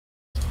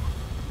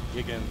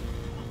Giggin.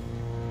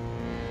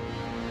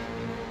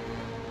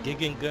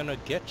 Giggin gonna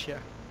get ya.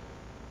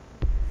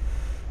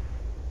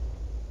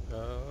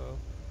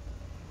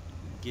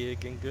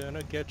 Giggin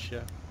gonna get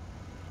ya.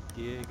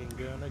 Giggin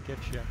gonna get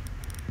ya.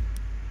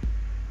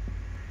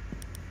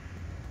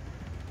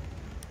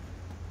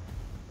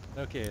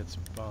 Okay, it's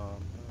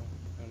bomb.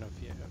 I don't know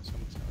if you have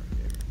someone's already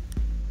here.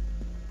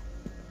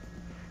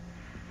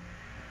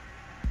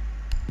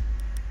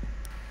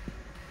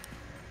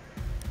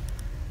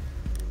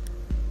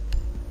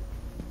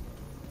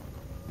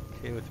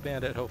 Okay, with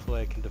Bandit,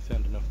 hopefully I can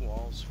defend enough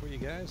walls for you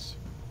guys.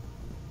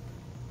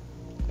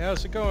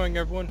 How's it going,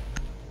 everyone?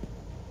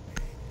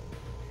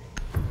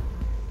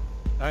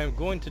 I am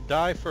going to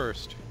die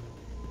first.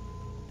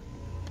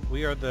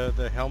 We are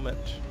the helmet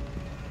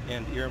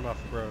and earmuff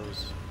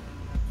bros.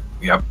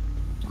 Yep.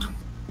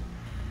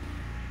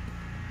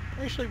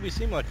 Actually, we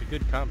seem like a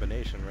good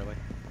combination, really.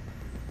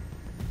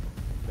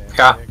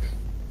 Yeah.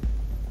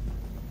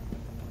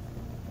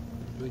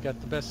 We got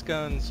the best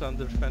guns on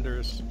the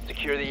defenders.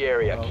 Secure the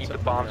area. Well, Keep the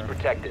except bombs for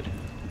protected.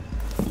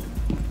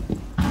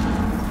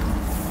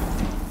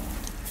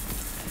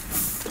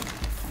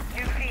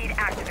 New feed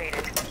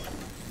activated.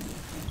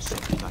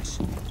 Nice.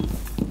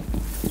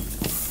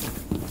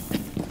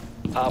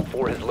 Op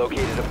 4 has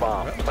located a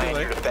bomb. Well, Plan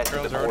too your late. defenses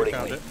Girls already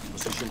found accordingly. it.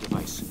 Position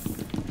device.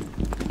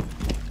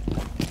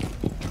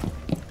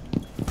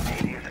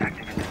 AV is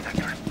active in the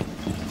sector.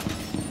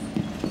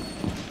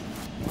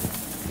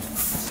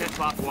 Set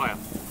barbed wire.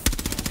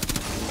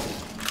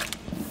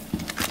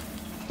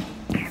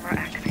 Camera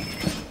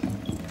activated.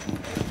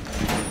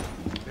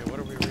 Okay, what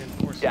are we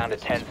reinforcing? Down to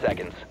 10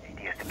 seconds.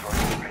 ADS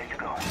deployment ready to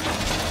go.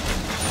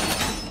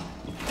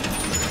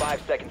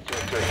 5 seconds to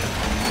insertion.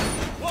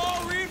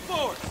 Wall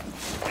reinforced.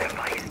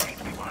 Device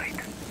deployed.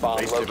 Bomb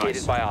Base located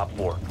device. by Op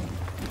 4.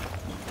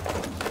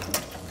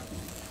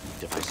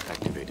 Device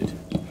activated.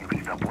 You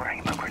can stop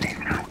worrying about grenades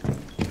now.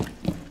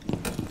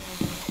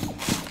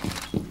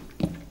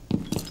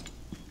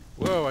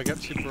 Whoa, I got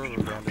super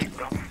overbanded.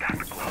 Well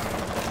stacked close.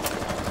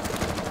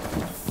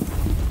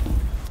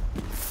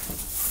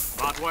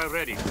 Barbed wire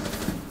ready.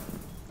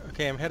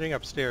 Okay, I'm heading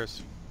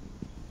upstairs.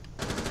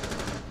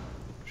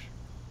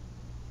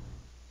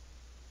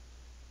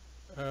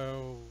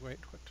 Oh, wait,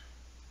 what?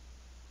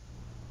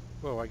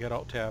 Whoa, I got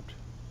alt-tabbed.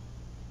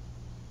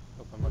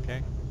 Hope I'm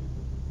okay.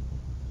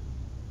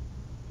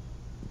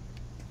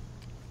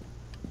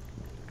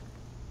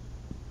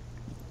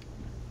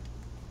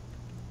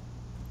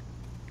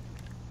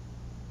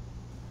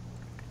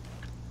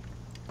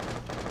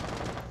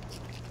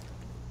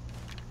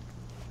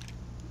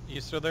 You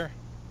still there?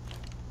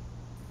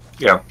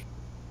 Yeah.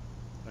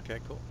 Okay,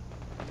 cool.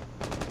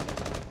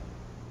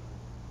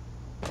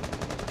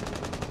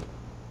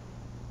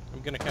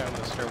 I'm gonna count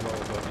the stairwell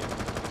above you.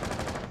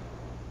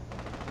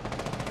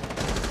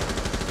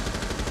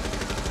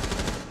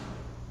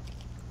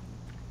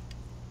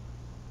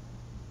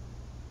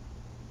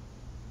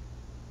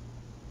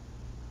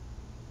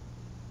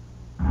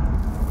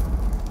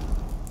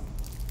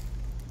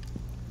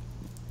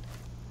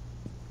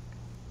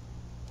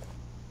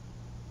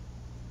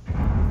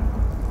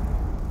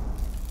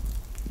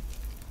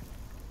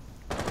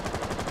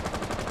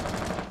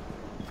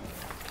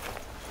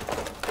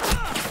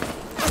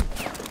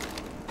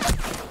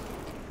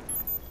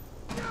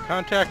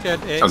 Contact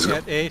at A.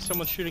 At A.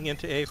 Someone's shooting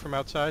into A from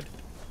outside.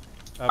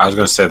 I was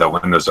going to say that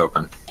window's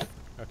open.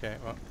 Okay,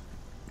 well,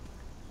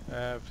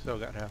 I've still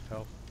got half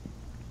health.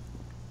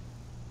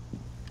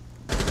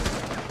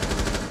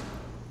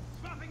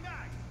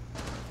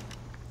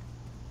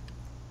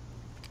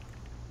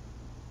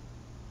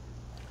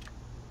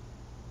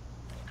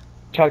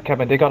 Chat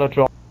cabin, they got a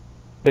drone.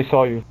 They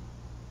saw you.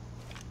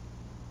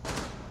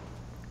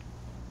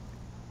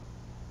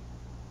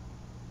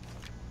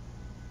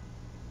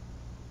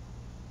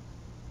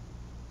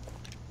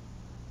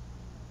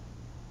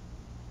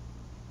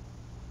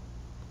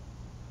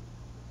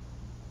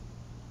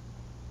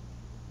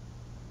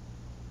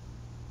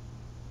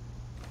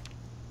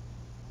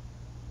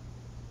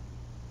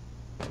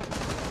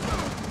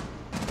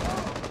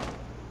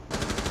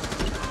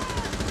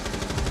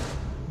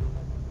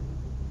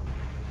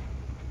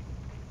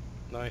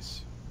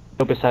 Nice.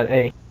 Go beside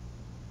A.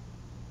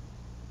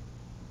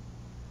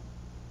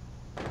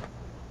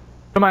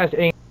 Jeremiah is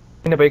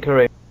in the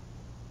bakery.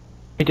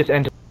 He just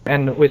entered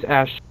and with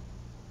Ash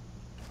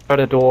at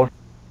the door.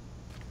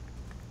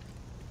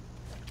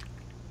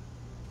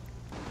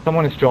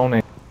 Someone is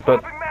droning,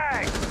 but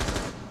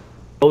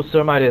both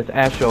Thermite is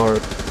Ash or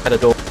at the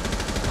door.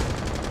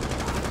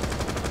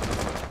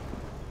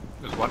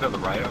 There's one to the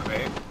right of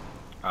A.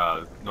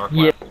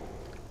 Northwest.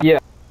 Yeah.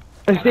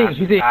 He's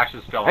in. Ash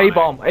is still on A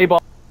bomb. A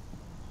bomb.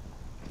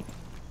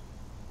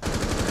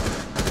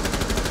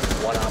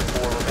 1 Op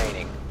 4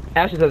 remaining.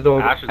 Ash is at the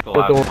door. Ash is the at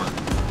last door.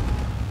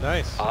 one.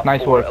 Nice. Op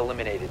Nice 4 work.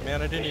 eliminated.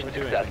 Man, I didn't Mission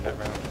even do anything that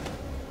successful.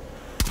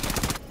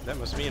 round. That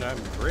must mean I'm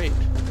great.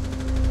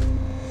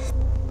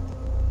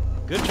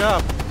 Good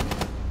job.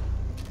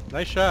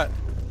 Nice shot.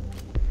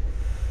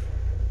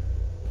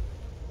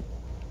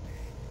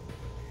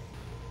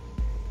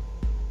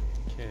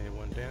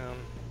 One down.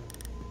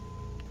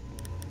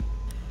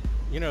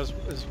 You know,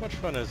 as much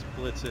fun as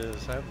Blitz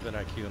is, I haven't been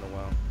IQ in a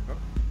while. Oh,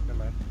 never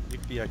mind. You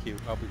can be IQ.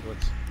 I'll be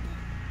Blitz.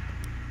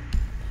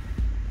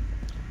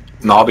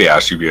 No, I'll be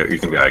Ash. You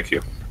can be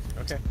IQ.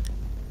 Okay.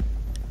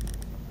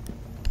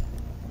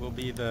 We'll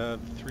be the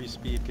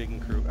 3-speed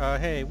gigging crew.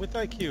 Hey, with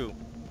IQ,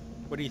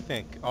 what do you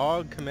think?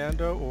 AUG,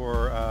 Commando,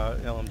 or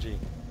LMG?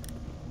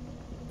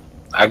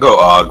 I go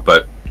AUG,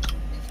 but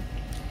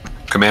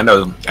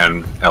Commando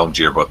and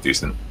LMG are both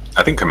decent.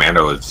 I think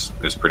Commando is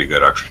pretty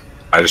good, actually.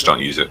 I just don't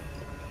use it.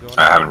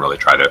 I haven't really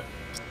tried it.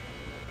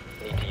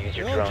 Need to use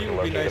your drone to LMG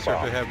would be locate a nicer if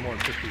bomb. it had more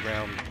than 50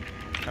 round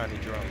tiny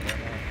drone, but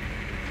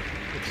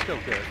it's still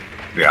good.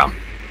 Yeah.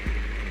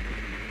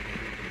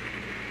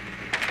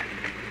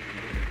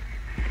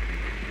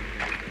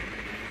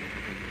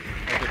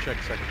 I'll go check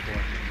second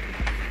floor.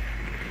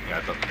 Yeah,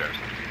 it's upstairs.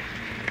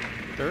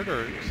 Third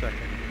or second?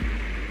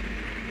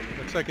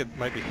 Looks like it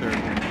might be third.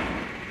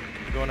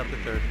 I'm going up to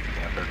third.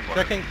 Yeah, third floor.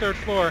 Checking third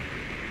floor.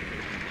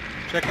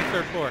 Checking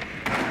third floor.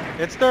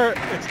 It's third.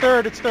 It's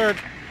third. It's third.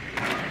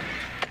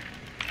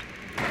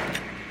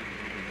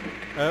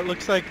 It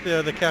looks like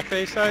the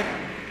cafe side.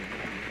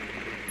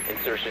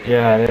 Insertion.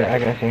 Yeah,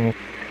 I think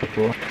it's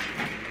cool.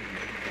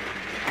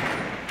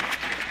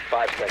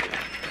 5 seconds.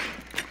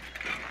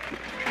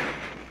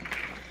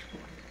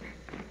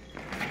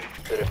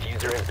 The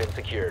diffuser has been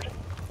secured.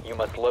 You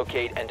must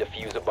locate and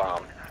defuse a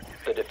bomb.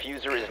 The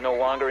diffuser is no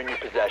longer in your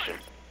possession.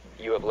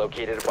 You have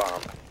located a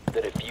bomb.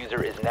 The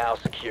diffuser is now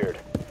secured.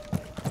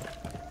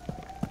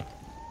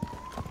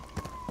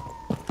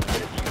 The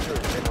diffuser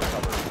has been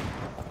recovered.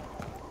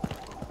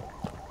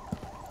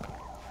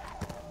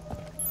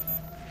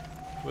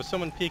 Was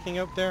someone peeking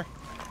out there?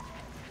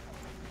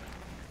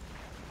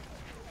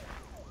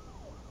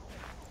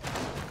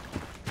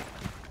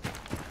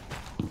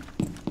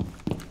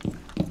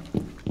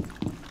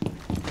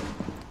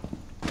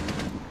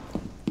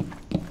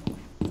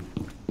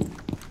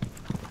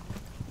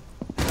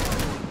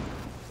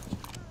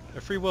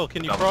 Free will,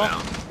 can you Double crawl?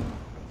 down.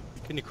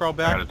 Can you crawl I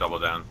gotta back? double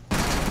down.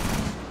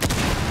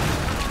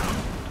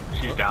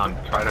 She's down.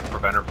 Try to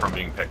prevent her from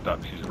being picked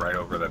up. She's right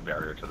over that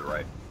barrier to the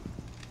right.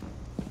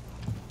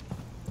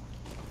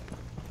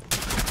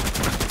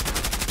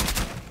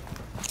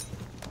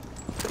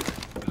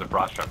 There's a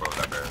frost trap over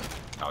that barrier.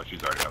 Oh,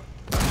 she's already up.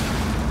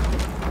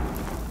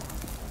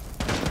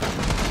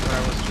 Sorry,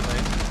 I was too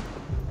late.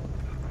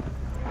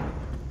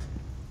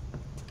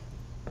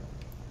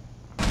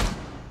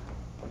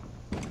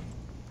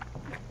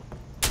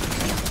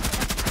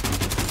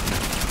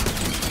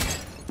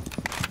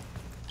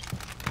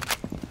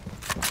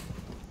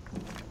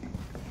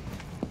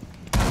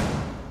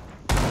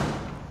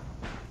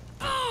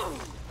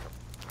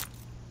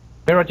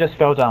 Mirror just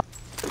fell down.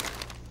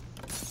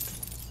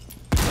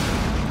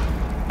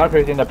 Kafe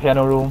is in the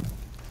piano room.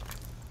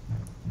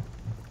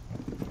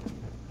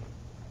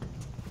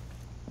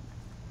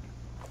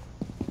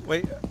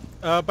 Wait,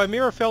 by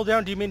Mira fell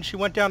down, do you mean she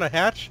went down a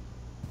hatch?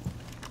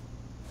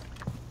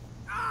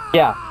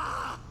 Yeah.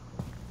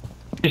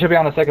 She should be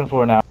on the second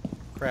floor now.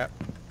 Crap.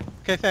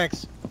 Okay,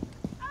 thanks.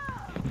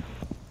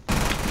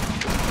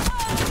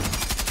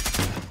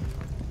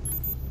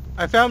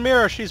 I found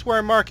Mira, she's where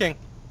I'm marking.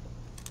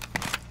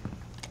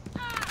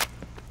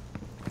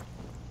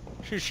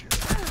 She's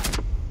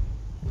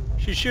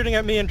shooting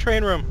at me in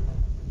train room.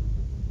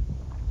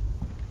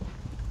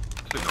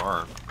 Just ignore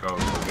her. Go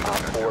get Op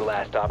her. 4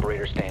 last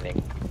operator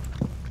standing.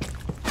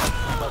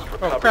 Must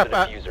recover Oh crap, the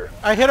diffuser.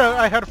 I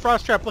had a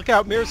frost trap, look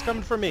out, Mira's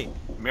coming for me.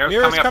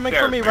 Mira's coming for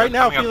upstairs. me Mira's right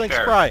now, coming feeling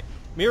upstairs. spry.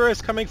 Mira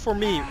is coming for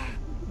me.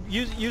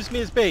 Use me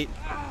as bait.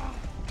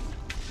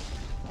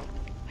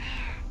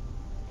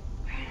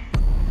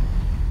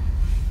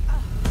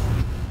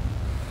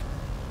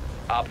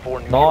 Op 4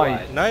 Nice.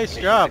 neutralized. Nice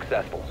Mission job.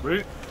 Successful.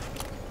 Sweet.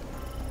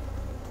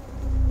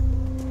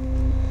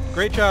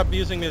 Great job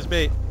using me as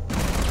bait.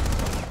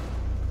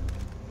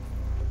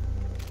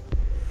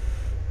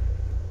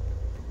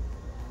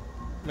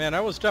 Man,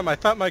 I was dumb. I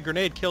thought my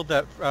grenade killed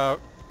that.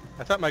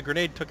 I thought my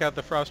grenade took out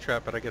the frost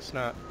trap, but I guess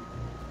not.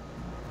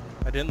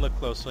 I didn't look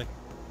closely.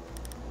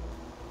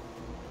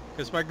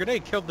 Because my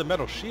grenade killed the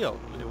metal shield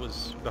it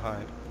was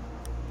behind.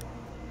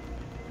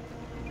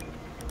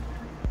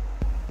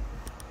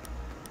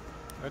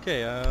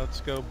 Okay,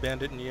 let's go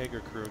Bandit and Jaeger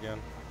crew again.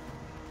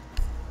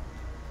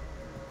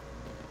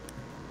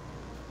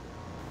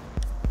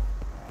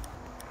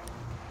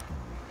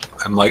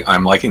 I'm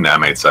liking the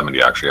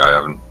M870 actually. I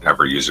haven't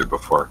ever used it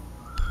before.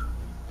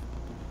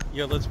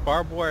 Yeah, let's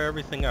barbed wire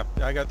everything up.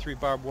 I got 3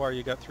 barbed wire,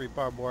 you got 3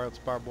 barbed wire, let's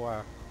barbed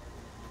wire.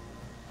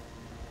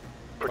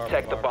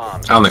 Protect the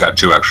bombs. I only got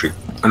 2 actually.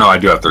 Oh, no, I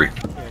do have 3. Yeah,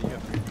 you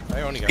have 3.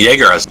 I only got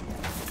Jaeger has.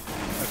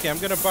 Okay, I'm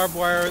gonna barbed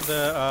wire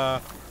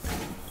the,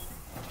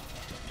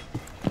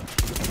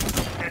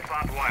 Dead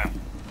barbed wire.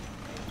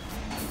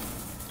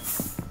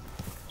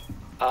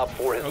 Op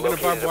 4 has I'm gonna located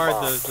a barbed wire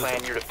bomb. the-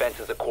 Plan your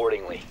defenses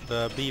accordingly.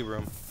 the B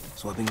room.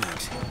 Swapping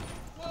mags.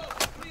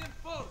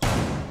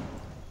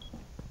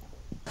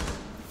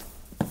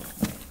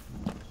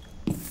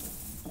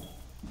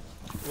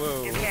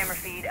 Whoa. New camera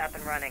feed up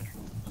and running.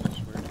 That's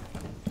weird.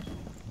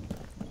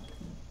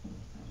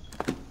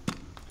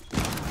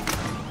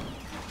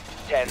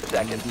 Ten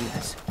seconds.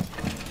 Ideas.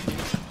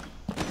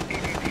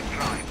 EDD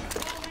prime.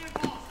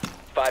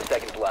 5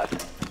 seconds left.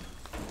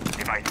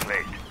 Device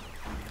placed.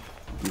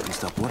 You can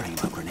stop worrying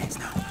about grenades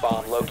now.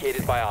 Bomb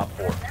located by Op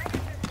 4.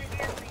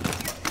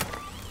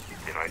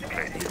 Device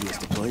placed. AD is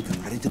deployed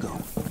and ready to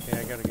go. Okay,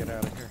 I gotta get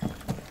out of here.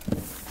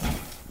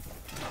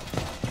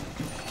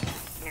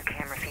 New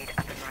camera feed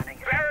up and running.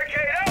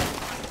 Barricade out!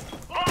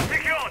 Bomb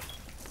secured!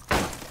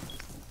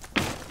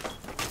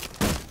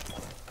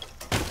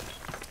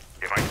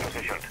 Device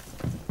positioned.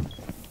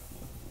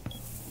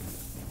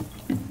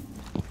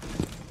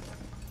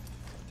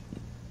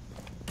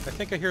 I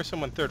think I hear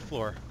someone third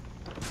floor.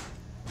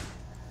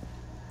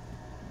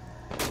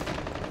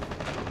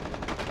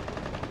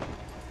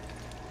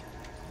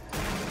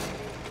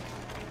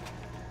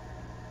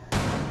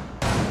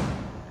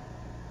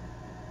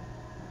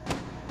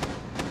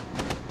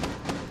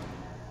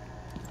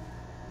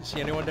 You see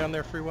anyone down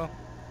there, Freewell?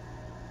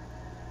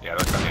 Yeah,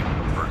 that's coming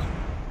in first.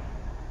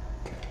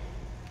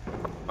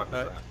 Fuck is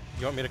that?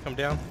 You want me to come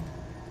down?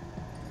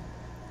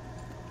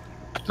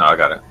 No, I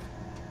got it.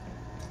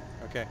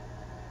 Okay.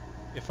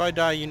 If I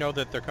die, you know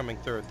that they're coming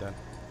third then.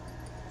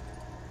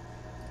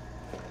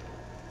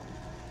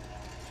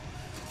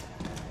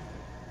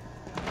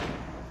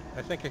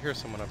 I think I hear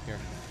someone up here.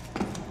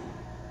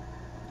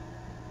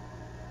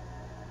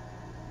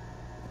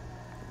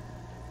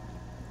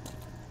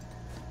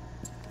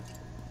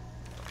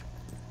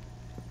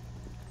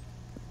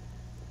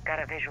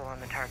 Got a visual on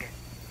the target.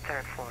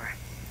 3rd floor.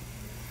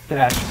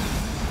 Dash.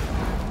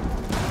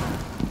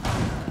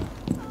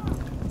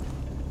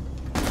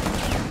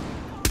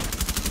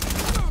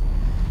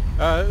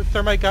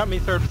 Thermite got me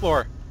 3rd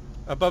floor.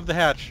 Above the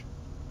hatch.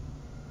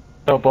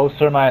 So both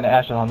Thermite and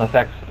Ash are on the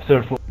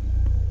 3rd floor.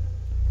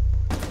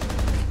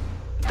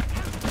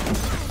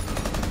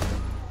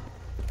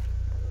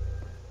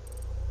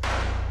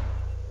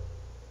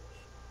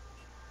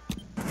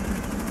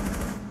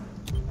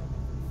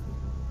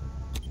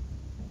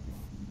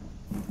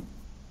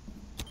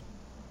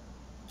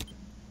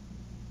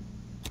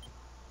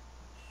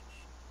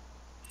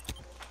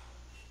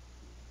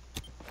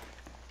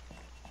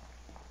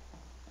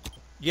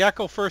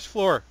 Yakko 1st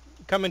floor.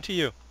 Coming to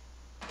you.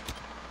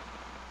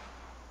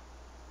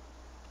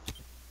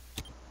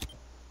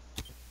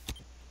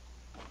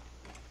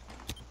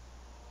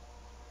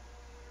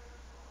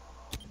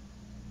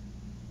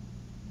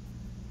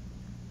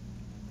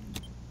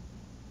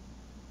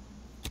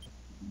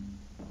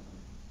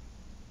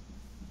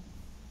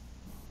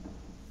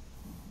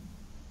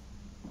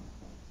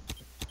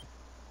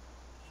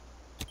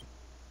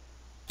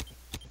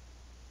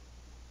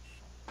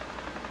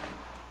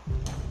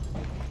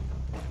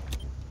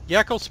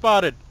 Yakko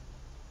spotted.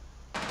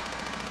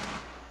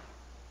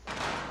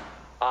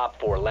 Op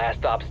 4, last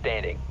stop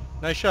standing.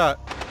 Nice shot.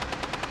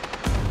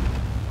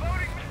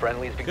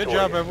 Friendly's Good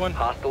victorious. job, everyone.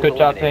 Hostiles Good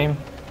job, eliminated.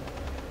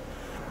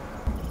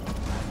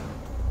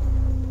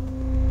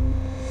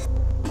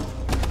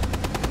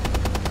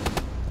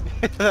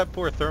 team. That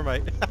poor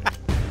Thermite.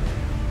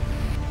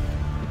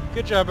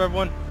 Good job,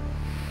 everyone.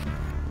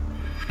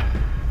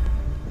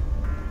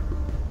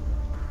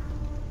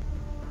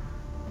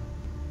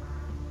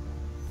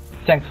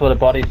 Thanks for the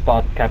body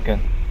spot, Captain.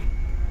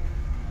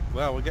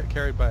 Wow, we got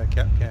carried by a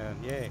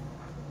Kapkan. Yay.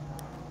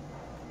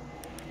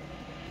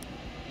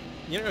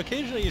 You know,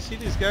 occasionally you see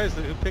these guys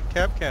who pick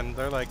Kapkan.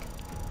 They're like,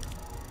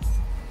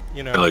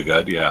 you know. Really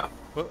good, yeah.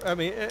 Well, I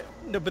mean,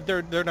 no, but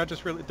they're not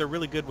just really. They're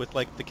really good with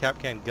like the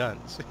Kapkan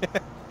guns,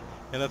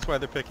 and that's why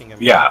they're picking them.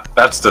 Yeah,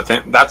 that's the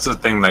thing. That's the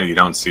thing that you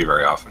don't see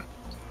very often.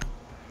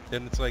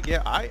 And it's like,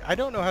 yeah, I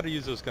don't know how to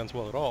use those guns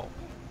well at all.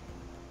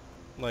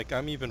 Like,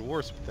 I'm even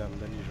worse with them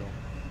than usual.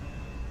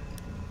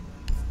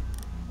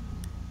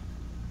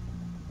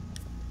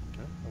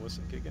 I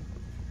wasn't gigging.